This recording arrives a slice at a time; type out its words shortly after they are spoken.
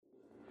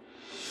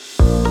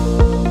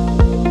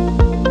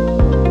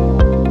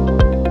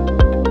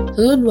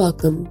Hello and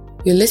welcome.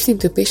 You're listening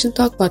to Patient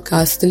Talk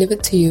podcast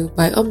delivered to you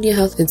by Omnia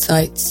Health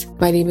Insights.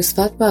 My name is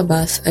Fatma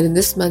Abbas, and in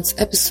this month's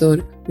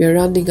episode, we are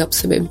rounding up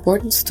some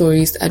important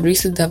stories and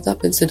recent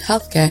developments in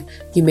healthcare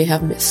you may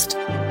have missed.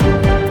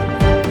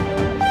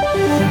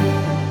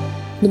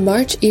 The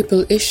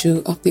March-April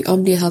issue of the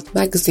Omnia Health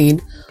magazine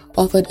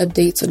offered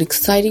updates on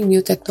exciting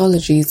new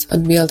technologies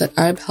unveiled at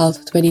Arab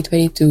Health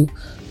 2022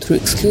 through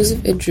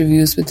exclusive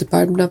interviews with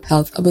Department of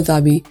Health Abu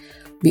Dhabi,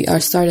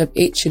 VR startup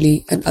 8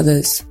 Chile, and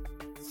others.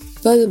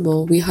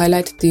 Furthermore, we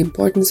highlighted the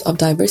importance of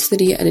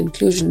diversity and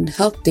inclusion in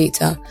health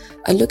data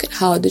and look at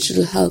how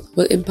digital health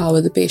will empower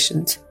the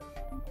patient.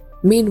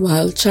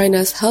 Meanwhile,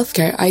 China's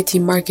healthcare IT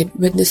market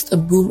witnessed a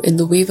boom in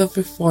the wave of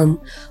reform,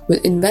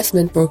 with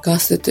investment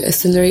forecasted to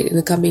accelerate in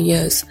the coming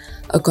years,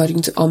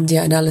 according to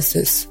Omdia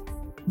analysis.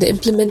 The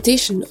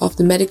implementation of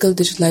the Medical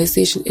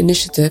Digitalization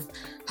Initiative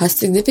has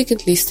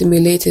significantly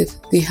stimulated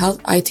the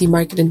health IT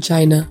market in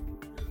China.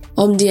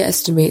 Omdia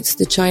estimates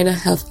the China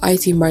health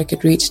IT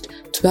market reached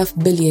 12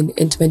 billion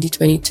in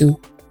 2022.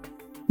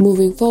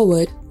 Moving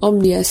forward,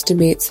 Omdia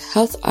estimates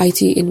health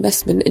IT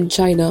investment in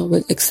China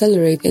will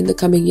accelerate in the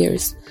coming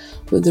years,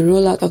 with the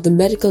rollout of the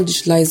Medical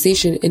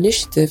Digitalization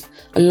Initiative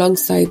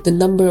alongside the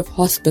number of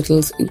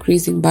hospitals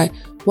increasing by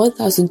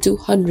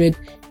 1,200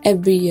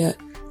 every year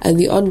and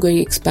the ongoing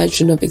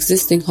expansion of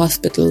existing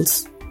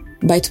hospitals.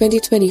 By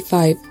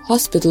 2025,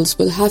 hospitals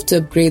will have to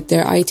upgrade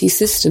their IT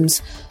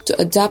systems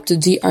to adapt to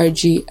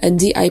DRG and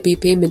DIP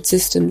payment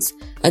systems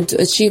and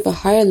to achieve a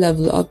higher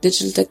level of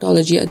digital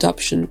technology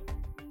adoption.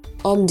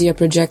 Omdia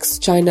projects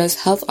China's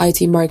health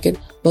IT market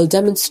will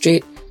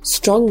demonstrate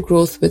strong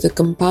growth with a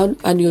compound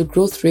annual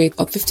growth rate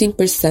of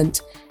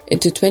 15%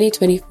 into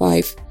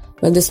 2025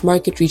 when this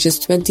market reaches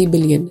 20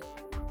 billion.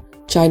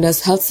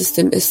 China's health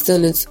system is still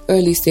in its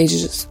early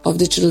stages of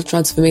digital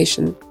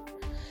transformation.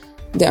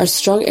 There are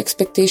strong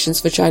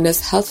expectations for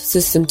China's health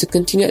system to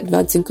continue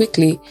advancing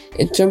quickly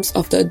in terms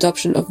of the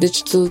adoption of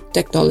digital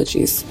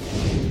technologies.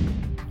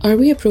 Are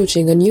we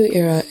approaching a new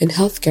era in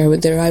healthcare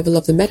with the arrival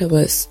of the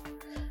metaverse?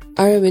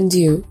 Aravind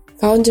Deu,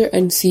 founder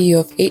and CEO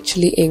of 8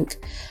 Chile Inc.,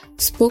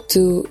 spoke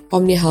to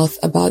Omnia Health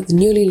about the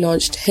newly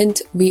launched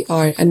Hint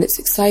VR and its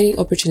exciting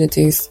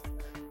opportunities.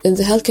 In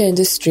the healthcare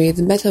industry,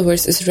 the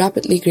metaverse is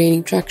rapidly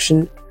gaining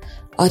traction.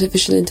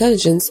 Artificial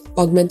intelligence,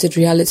 augmented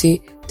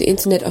reality, the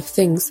Internet of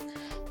Things,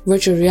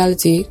 virtual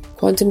reality,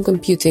 quantum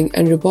computing,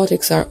 and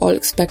robotics are all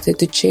expected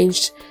to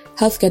change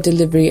healthcare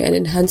delivery and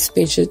enhance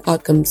patient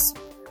outcomes.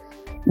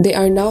 They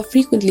are now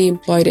frequently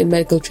employed in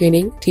medical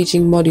training,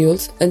 teaching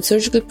modules, and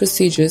surgical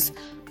procedures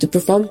to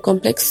perform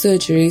complex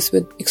surgeries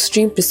with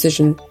extreme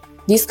precision.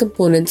 These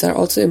components are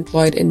also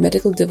employed in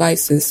medical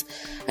devices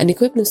and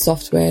equipment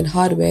software and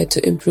hardware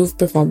to improve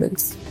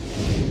performance.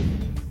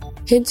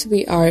 Hint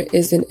VR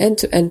is an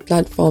end-to-end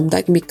platform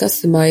that can be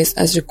customized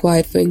as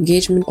required for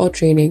engagement or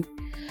training.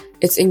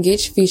 Its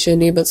Engage feature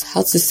enables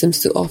health systems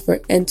to offer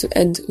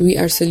end-to-end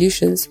VR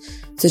solutions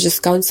such as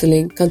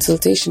counseling,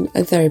 consultation,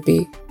 and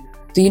therapy.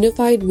 The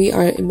unified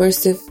VR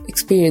immersive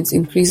experience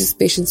increases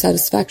patient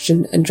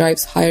satisfaction and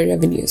drives higher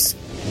revenues.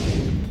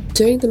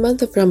 During the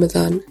month of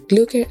Ramadan,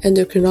 Glucare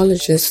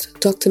endocrinologist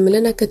Dr.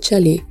 Milena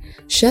Cacelli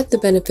shared the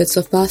benefits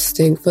of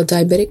fasting for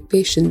diabetic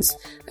patients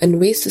and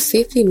ways to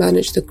safely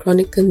manage the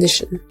chronic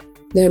condition.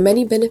 There are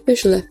many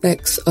beneficial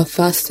effects of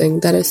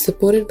fasting that are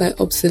supported by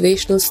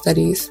observational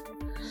studies.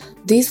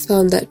 These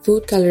found that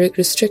food caloric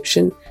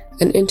restriction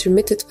and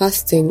intermittent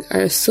fasting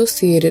are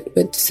associated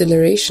with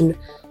deceleration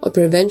or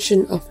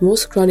prevention of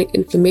most chronic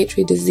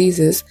inflammatory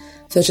diseases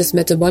such as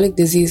metabolic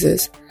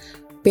diseases,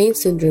 pain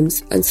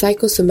syndromes, and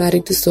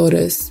psychosomatic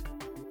disorders.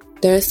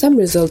 There are some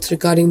results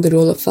regarding the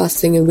role of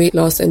fasting in weight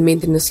loss and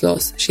maintenance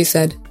loss, she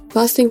said.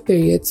 Fasting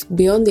periods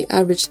beyond the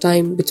average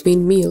time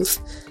between meals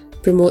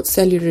promote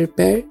cellular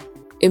repair,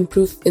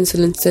 improve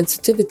insulin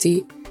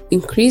sensitivity,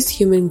 increase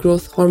human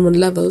growth hormone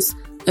levels,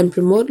 and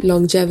promote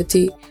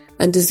longevity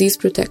and disease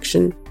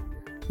protection.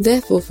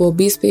 Therefore, for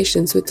obese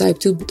patients with type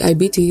 2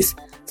 diabetes,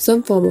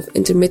 some form of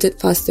intermittent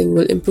fasting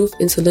will improve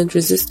insulin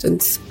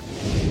resistance.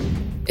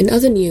 In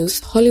other news,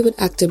 Hollywood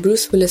actor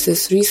Bruce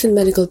Willis's recent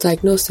medical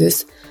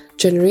diagnosis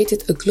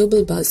generated a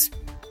global buzz,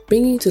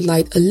 bringing to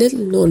light a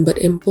little-known but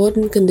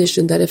important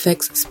condition that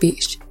affects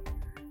speech.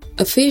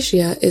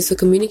 Aphasia is a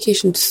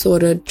communication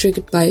disorder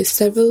triggered by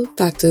several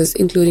factors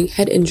including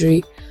head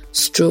injury,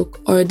 stroke,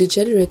 or a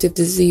degenerative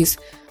disease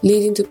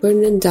leading to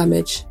permanent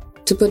damage.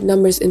 To put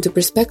numbers into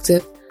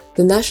perspective,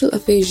 the National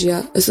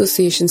Aphasia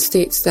Association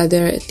states that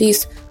there are at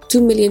least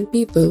 2 million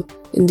people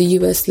in the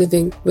US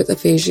living with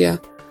aphasia,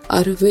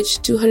 out of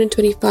which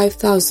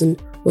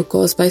 225,000 were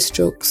caused by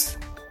strokes.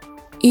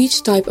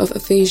 Each type of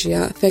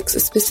aphasia affects a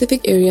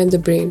specific area in the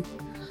brain,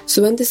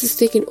 so when this is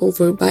taken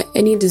over by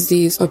any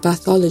disease or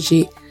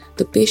pathology,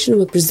 the patient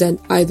will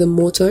present either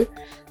motor,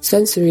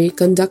 sensory,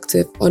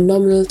 conductive, or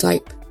nominal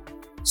type.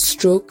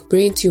 Stroke,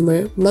 brain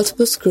tumor,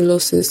 multiple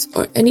sclerosis,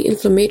 or any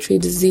inflammatory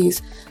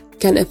disease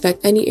can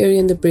affect any area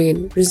in the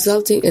brain,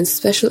 resulting in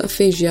special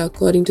aphasia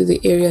according to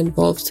the area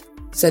involved.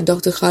 said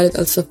Dr. Khalid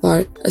Al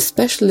Safar, a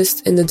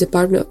specialist in the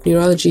Department of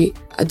Neurology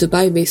at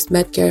Dubai-based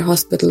Medcare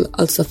Hospital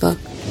Al Safa.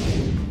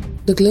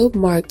 The globe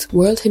marked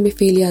World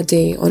Hemophilia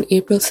Day on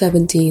April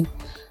 17,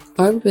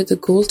 armed with the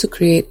goal to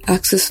create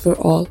access for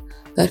all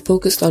that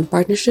focused on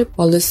partnership,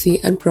 policy,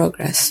 and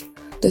progress.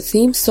 The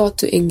theme sought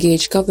to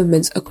engage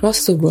governments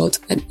across the world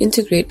and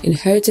integrate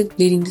inherited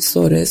bleeding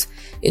disorders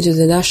into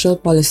the national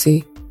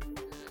policy.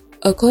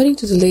 According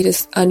to the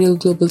latest annual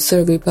global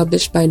survey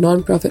published by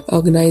non-profit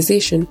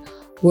organization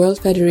World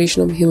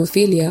Federation of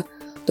Hemophilia,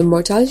 the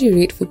mortality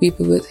rate for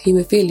people with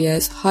hemophilia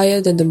is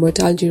higher than the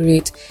mortality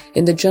rate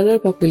in the general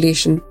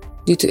population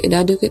due to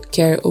inadequate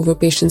care over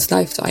patients'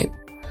 lifetime.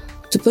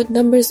 To put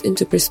numbers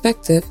into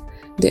perspective,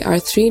 there are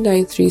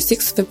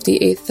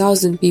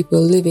 393,658,000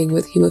 people living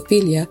with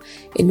hemophilia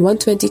in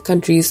 120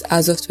 countries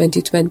as of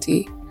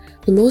 2020.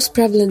 The most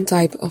prevalent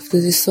type of the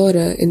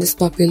disorder in this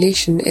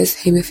population is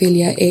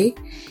hemophilia A,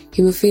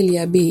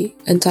 hemophilia B,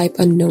 and type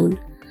unknown,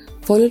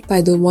 followed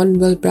by the one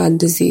Willebrand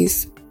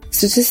disease.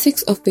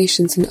 Statistics of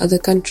patients in other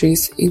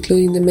countries,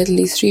 including the Middle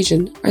East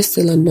region, are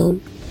still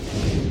unknown.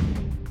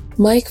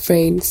 Mike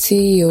Frayne,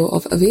 CEO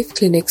of Avif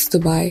Clinics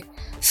Dubai,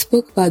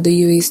 spoke about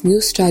the UAE's new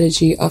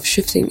strategy of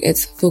shifting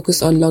its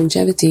focus on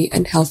longevity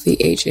and healthy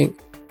aging.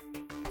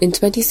 In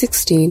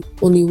 2016,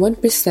 only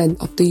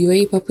 1% of the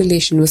UAE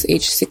population was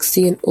aged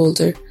 60 and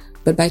older,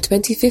 but by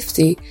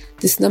 2050,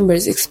 this number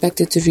is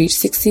expected to reach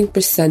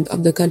 16%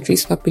 of the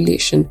country's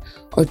population,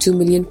 or 2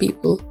 million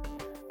people.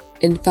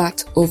 In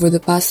fact, over the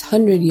past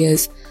 100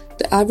 years,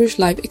 the average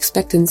life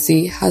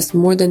expectancy has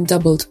more than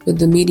doubled, with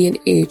the median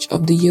age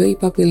of the UAE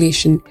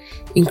population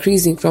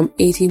increasing from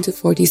 18 to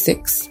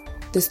 46.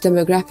 This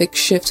demographic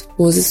shift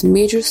poses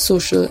major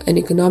social and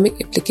economic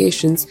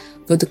implications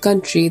for the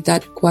country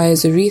that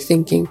requires a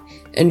rethinking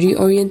and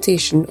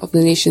reorientation of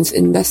the nation's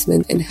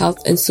investment in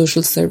health and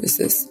social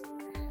services.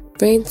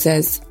 Frayne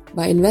says,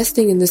 by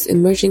investing in this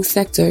emerging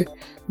sector,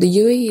 the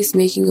UAE is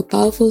making a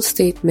powerful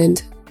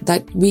statement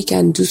that we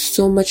can do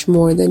so much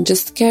more than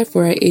just care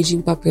for our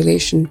aging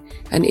population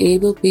and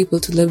enable people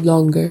to live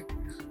longer.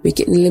 We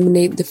can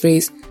eliminate the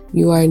phrase,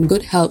 "you are in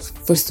good health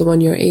for someone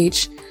your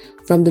age,"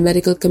 from the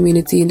medical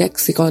community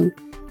lexicon,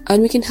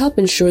 and we can help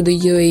ensure the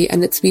UAE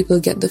and its people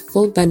get the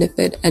full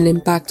benefit and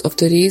impact of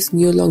today's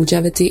new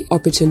longevity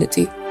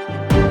opportunity.